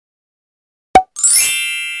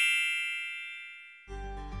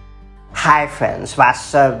Hi friends,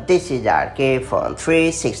 what's up? This is our iPhone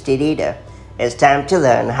 360 reader. It's time to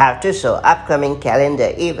learn how to show upcoming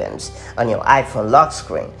calendar events on your iPhone lock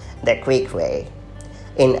screen the quick way.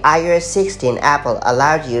 In iOS 16, Apple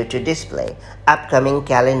allowed you to display upcoming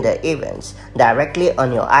calendar events directly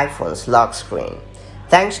on your iPhone's lock screen.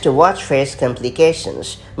 Thanks to watch face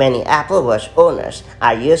complications, many Apple Watch owners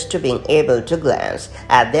are used to being able to glance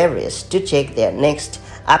at their wrist to check their next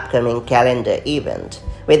upcoming calendar event.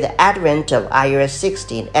 With the advent of iOS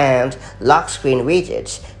 16 and lock screen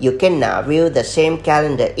widgets, you can now view the same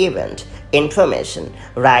calendar event information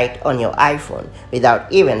right on your iPhone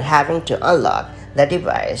without even having to unlock the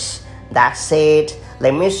device. That's it.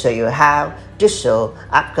 Let me show you how to show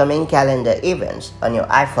upcoming calendar events on your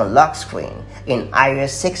iPhone lock screen in iOS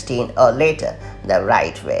 16 or later the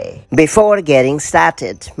right way. Before getting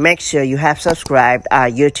started, make sure you have subscribed our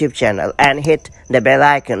YouTube channel and hit the bell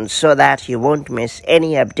icon so that you won't miss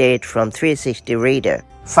any update from 360 Reader.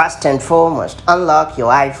 First and foremost, unlock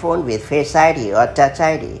your iPhone with Face ID or Touch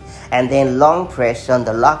ID and then long press on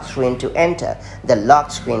the lock screen to enter the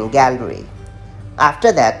lock screen gallery.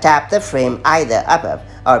 After that, tap the frame either above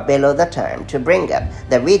or below the time to bring up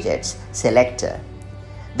the widgets selector.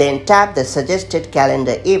 Then tap the suggested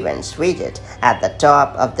calendar events widget at the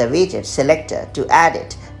top of the widget selector to add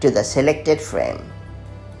it to the selected frame.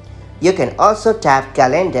 You can also tap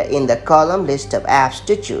calendar in the column list of apps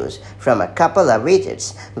to choose from a couple of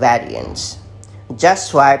widgets variants. Just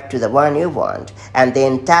swipe to the one you want and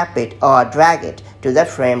then tap it or drag it to the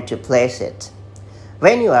frame to place it.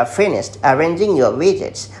 When you are finished arranging your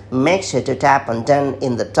widgets, make sure to tap on Done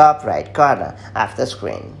in the top right corner of the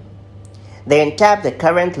screen. Then tap the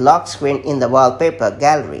current lock screen in the wallpaper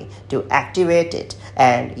gallery to activate it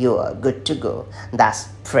and you are good to go. That's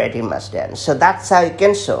pretty much done. So that's how you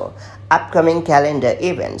can show upcoming calendar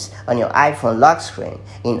events on your iPhone lock screen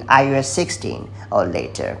in iOS 16 or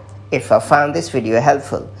later. If you found this video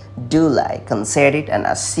helpful, do like and share it, and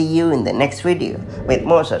I'll see you in the next video with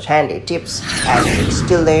more such handy tips and tricks.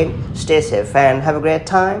 Till then, stay safe and have a great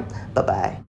time. Bye-bye.